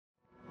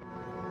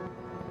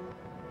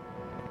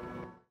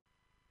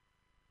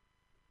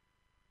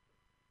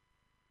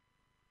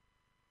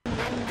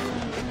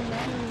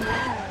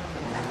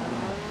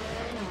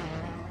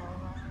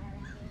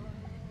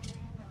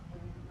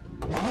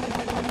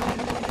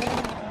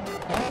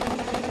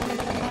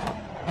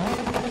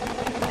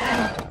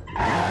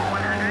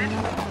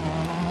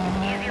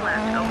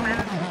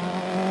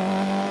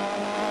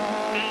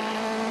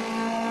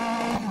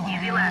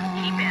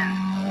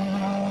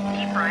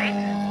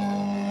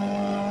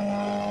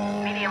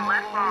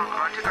long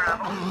onto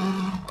gravel.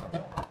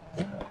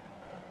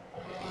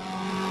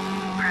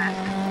 Crest,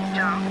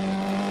 jump.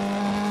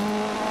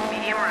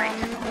 Medium right.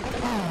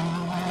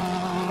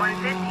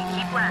 150,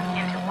 keep left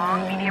into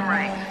long medium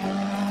right.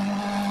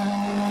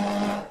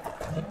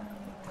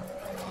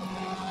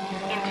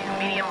 Into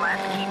medium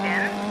left, keep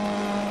in.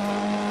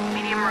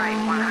 Medium right,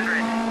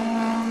 100.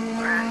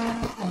 Crest.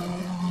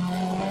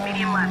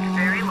 Medium left,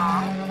 very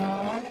long.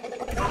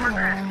 Over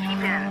crest,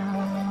 keep in.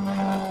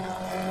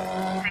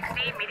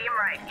 60, medium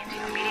right,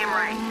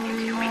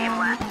 into medium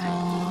left.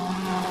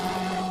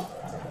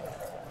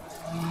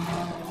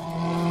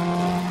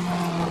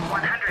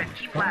 100,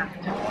 keep left.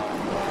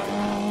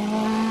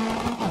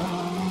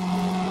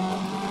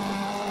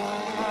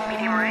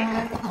 Medium right,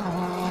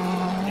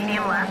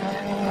 medium left,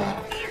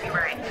 easy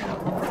right.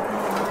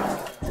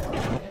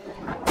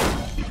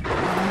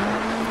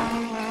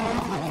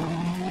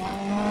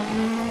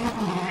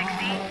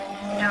 60,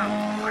 jump,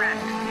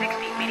 crest,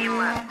 60, medium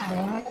left.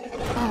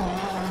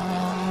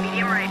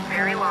 Medium right,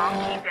 very long,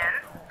 keep in,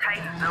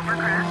 tightens over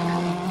crest.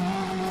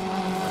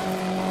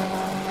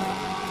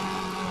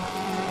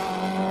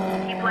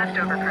 Keep left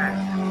over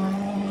crest.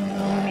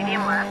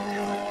 Medium left.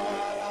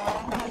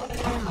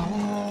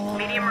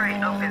 Medium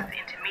right opens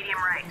into medium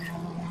right.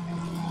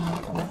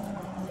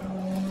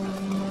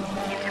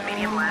 Into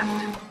medium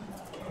left.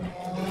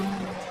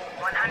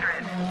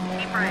 100.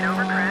 Keep right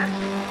over crest.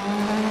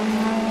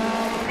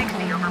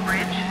 60 over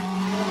bridge.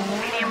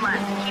 Medium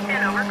left. Keep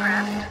in over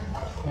crest.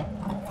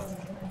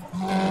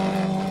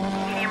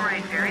 Medium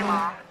right, very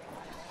long.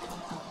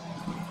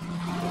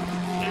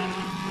 80.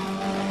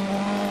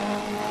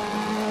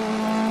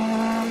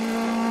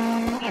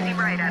 Easy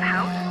right at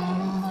house.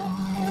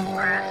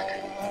 Crest.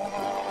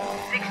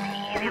 60,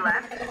 easy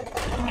left.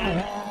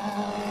 80.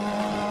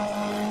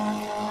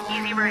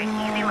 Easy right,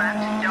 easy left.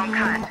 Don't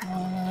cut.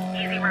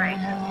 Easy right.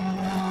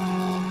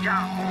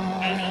 Jump.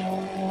 80.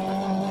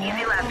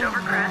 Easy left over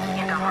crest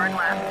into hard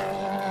left.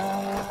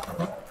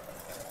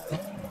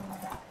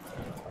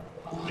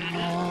 80.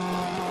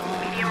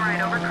 Medium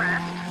right over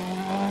crest.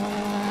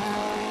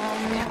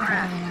 To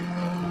crest.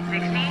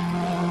 60.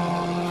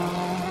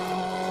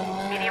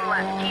 Medium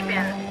left, keep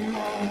in.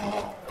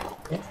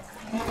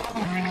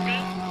 60.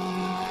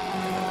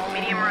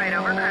 Medium right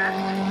over crest.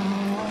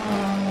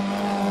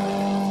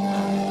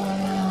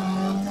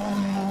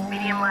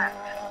 Medium left.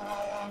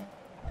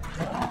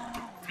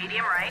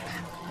 Medium right.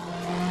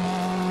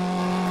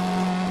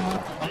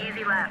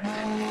 Easy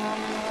left.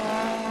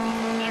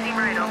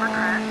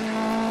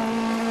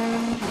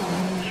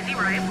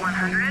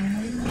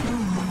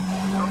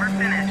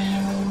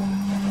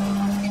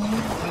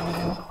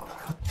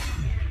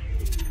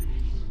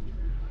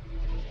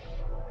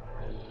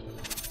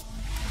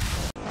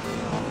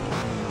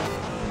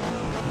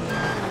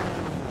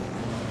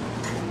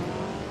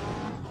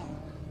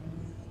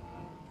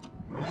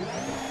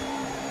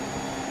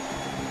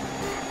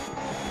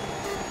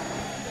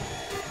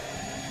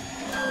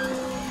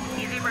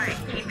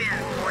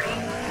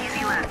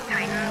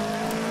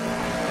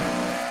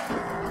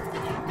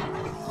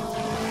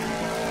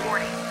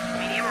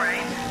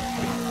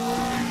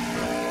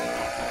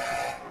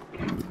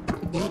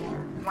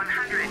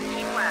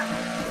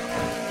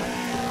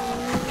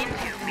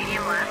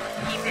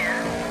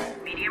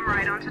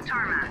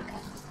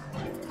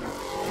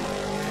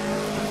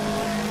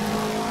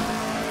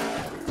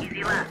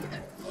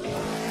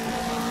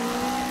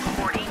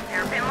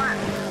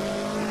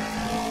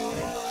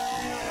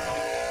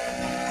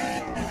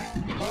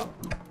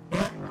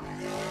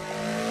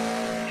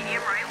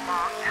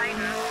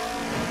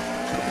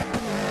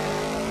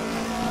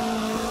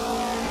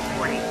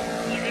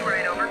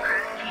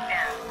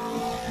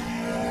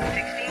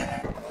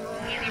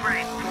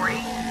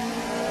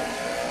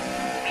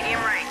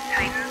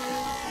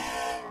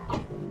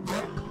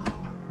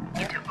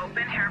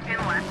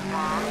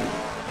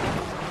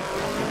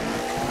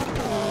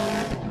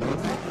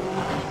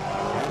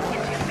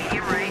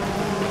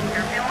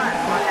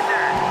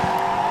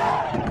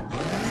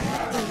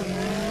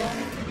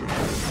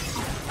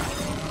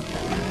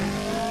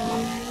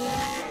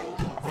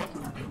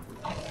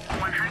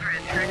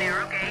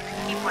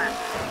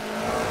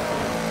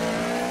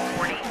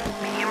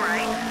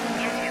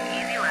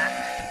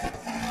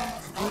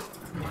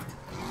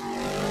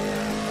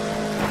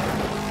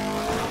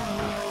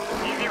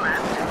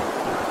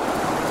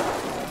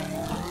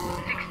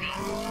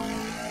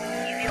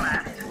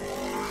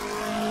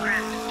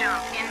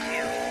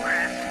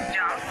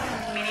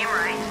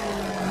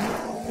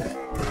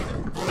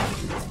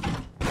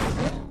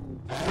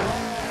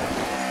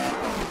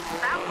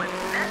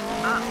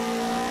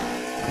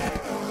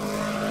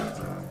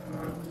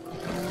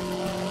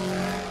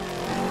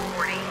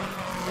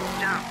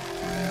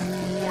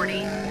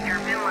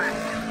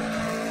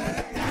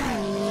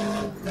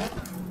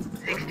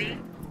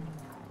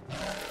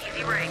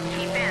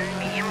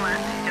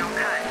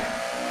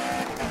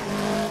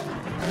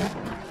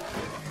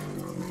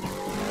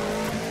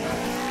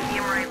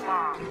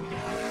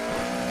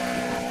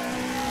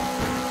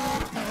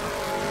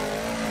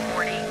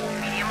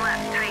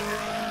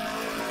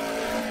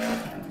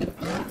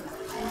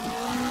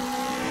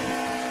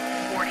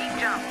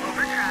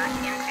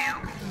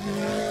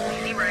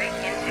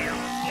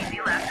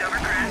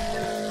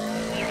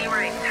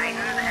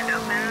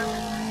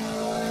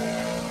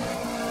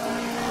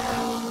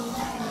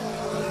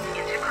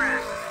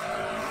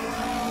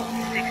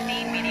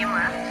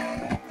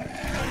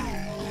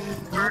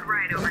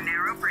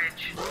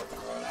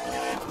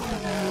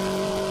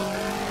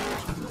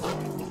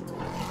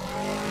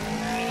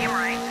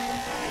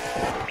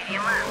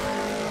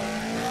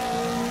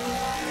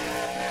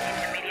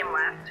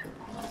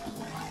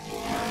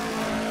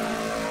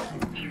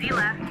 easy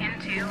left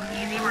into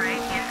easy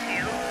right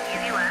into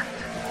easy left.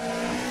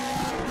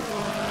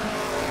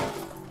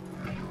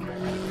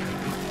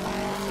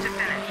 To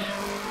finish.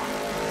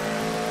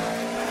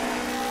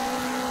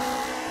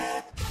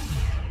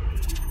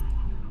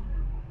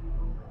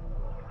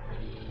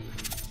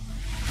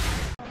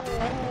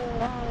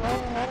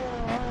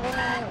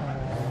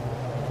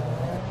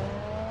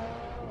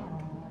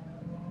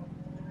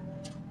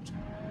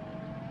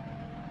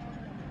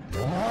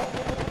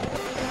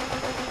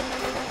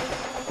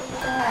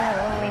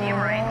 Medium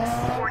right,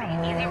 40,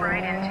 easy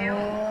right into.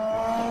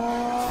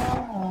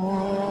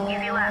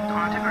 Easy left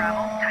onto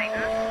gravel,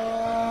 tightens.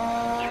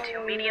 Into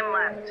medium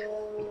left.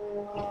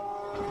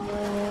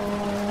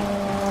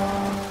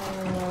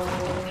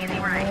 Easy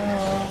right.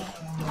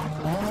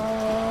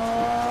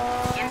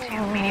 Into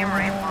medium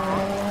right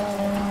long.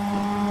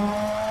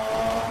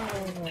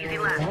 Easy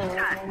left,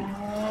 cut.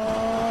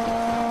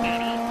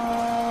 80.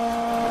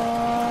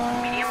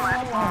 Medium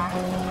left long.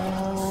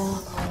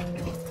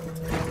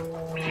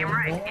 Medium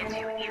right into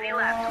easy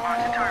left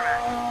onto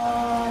tarmac.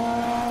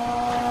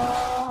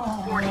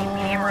 40,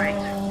 medium right.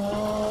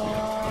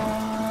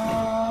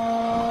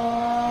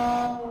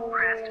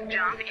 Crest,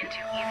 jump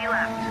into easy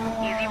left,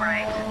 easy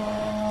right.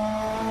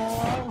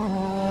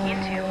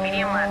 Into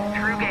medium left,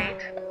 through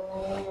gate.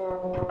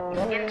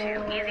 Into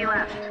easy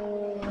left.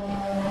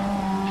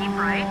 Keep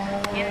right,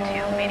 into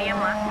medium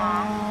left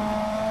long.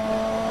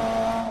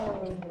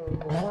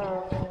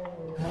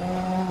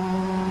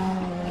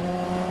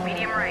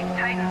 Medium right,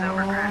 tightens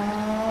over crest.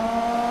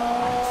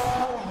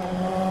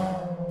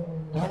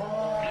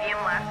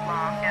 Medium left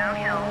long,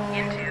 downhill,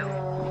 into.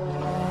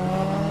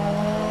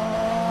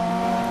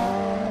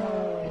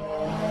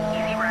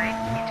 Easy right,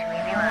 into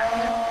easy left.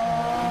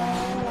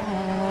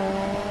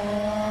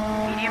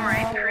 Medium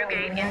right, through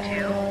gate,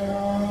 into.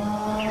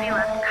 Easy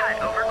left, cut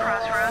over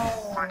crossroads,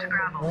 onto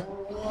gravel.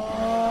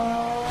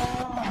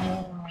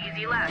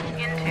 Easy left,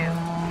 into.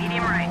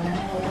 Medium right.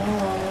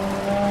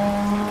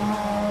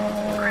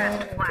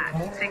 Crest, flat,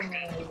 60.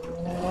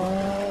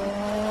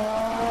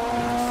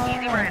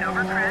 Easy right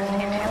over crest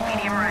into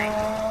medium right.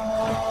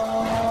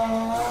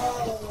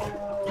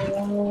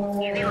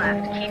 Easy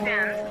left, keep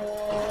in.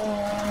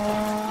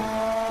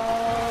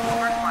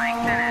 Over flying,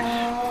 finish.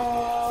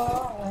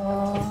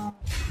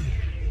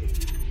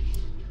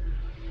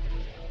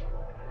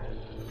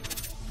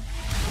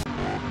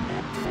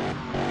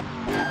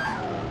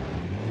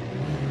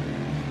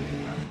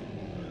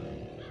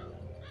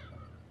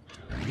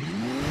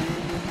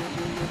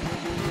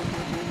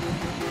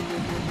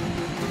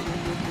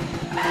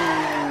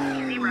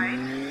 Easy right,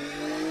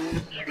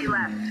 easy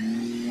left.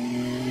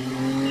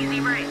 Easy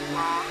right,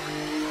 long.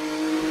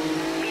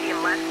 Medium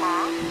left,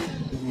 long.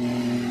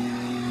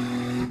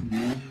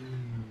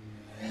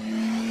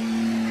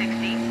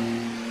 60.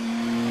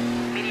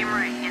 Medium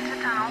right into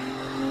tunnel.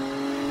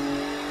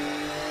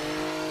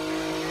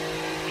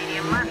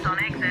 Medium left on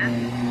exit.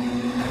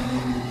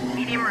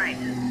 Medium right.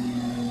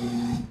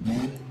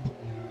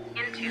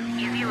 Into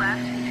easy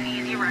left to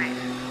easy right.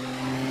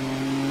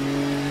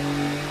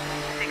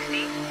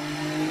 60.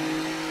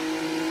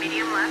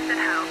 Medium left at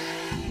house.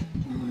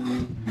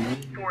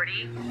 40.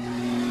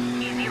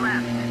 Easy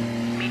left.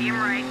 Medium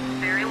right,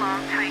 very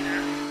long,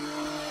 tighten.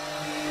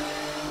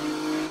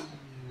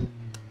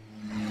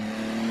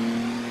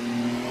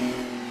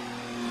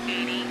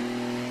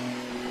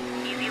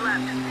 Easy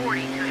left,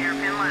 40 to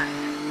hairpin left.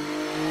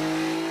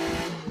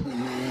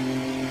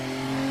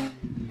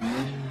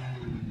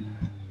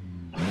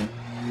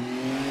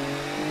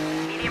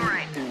 Medium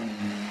right.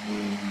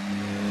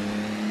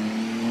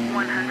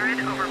 100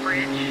 over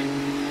bridge.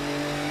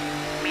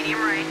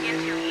 Medium right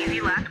into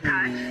easy left,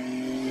 cut.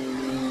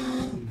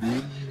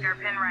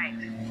 Hairpin right.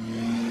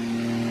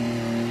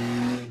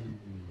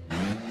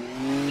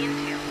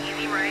 Into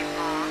easy right,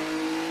 long.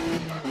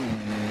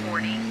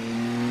 40.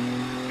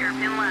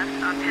 Hairpin left,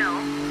 uphill.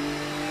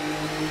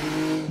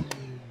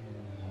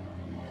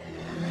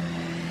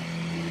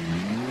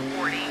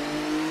 40.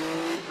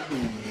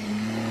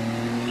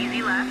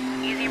 Easy left,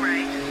 easy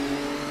right.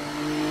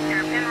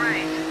 Hairpin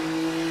right.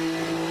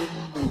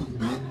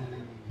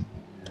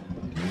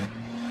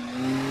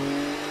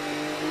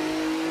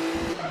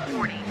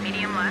 40.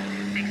 Medium left,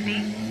 60.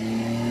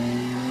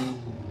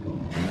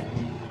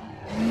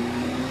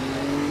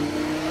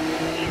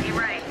 Easy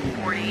right,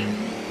 40.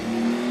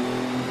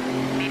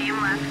 Medium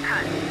left,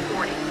 cut,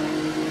 40.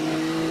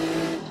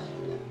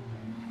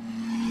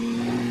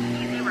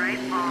 Easy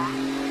right, long.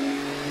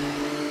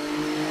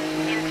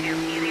 Into,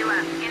 easy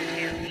left,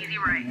 into, easy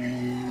right.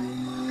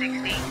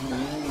 60.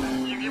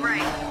 Easy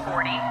right,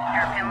 40.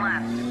 Hairpin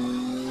left.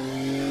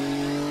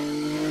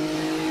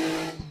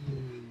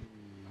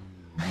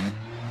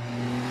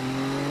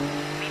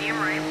 Medium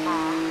right,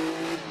 long.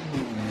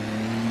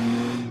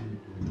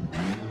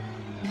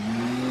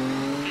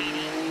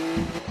 80.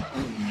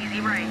 Easy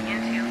right,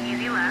 into,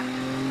 easy left.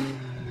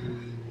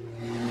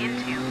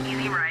 Into,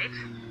 easy right.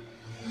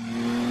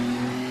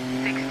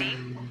 60.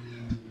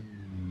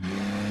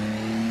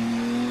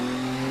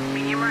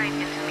 Medium right,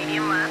 into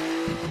medium left.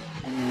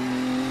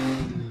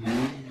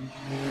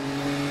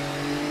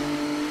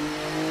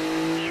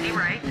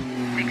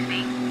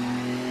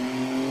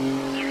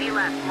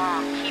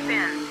 long, keep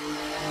in.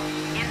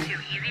 Into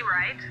easy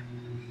right.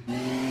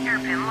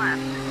 Hairpin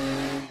left.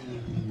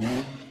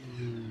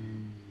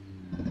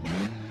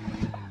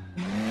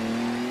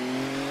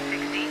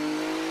 60,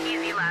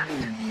 easy left.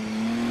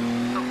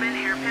 Open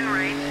hairpin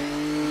right.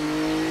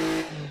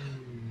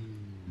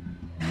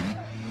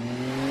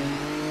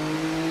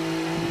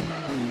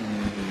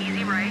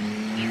 'Easy right,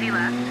 easy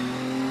left.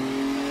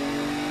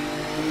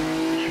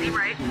 Easy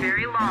right,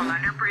 very long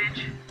under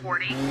bridge,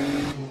 40.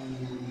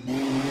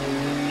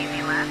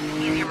 Easy left,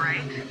 easy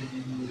right.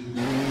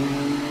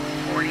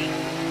 40.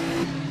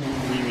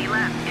 Easy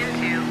left,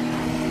 into.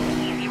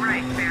 Easy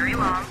right, very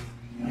long.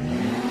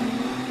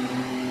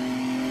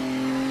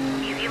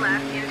 Easy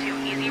left, into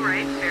easy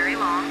right, very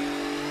long.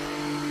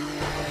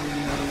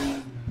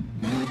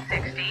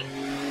 60.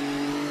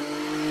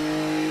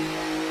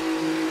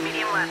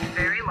 Medium left,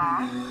 very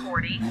long,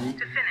 40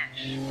 to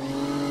finish.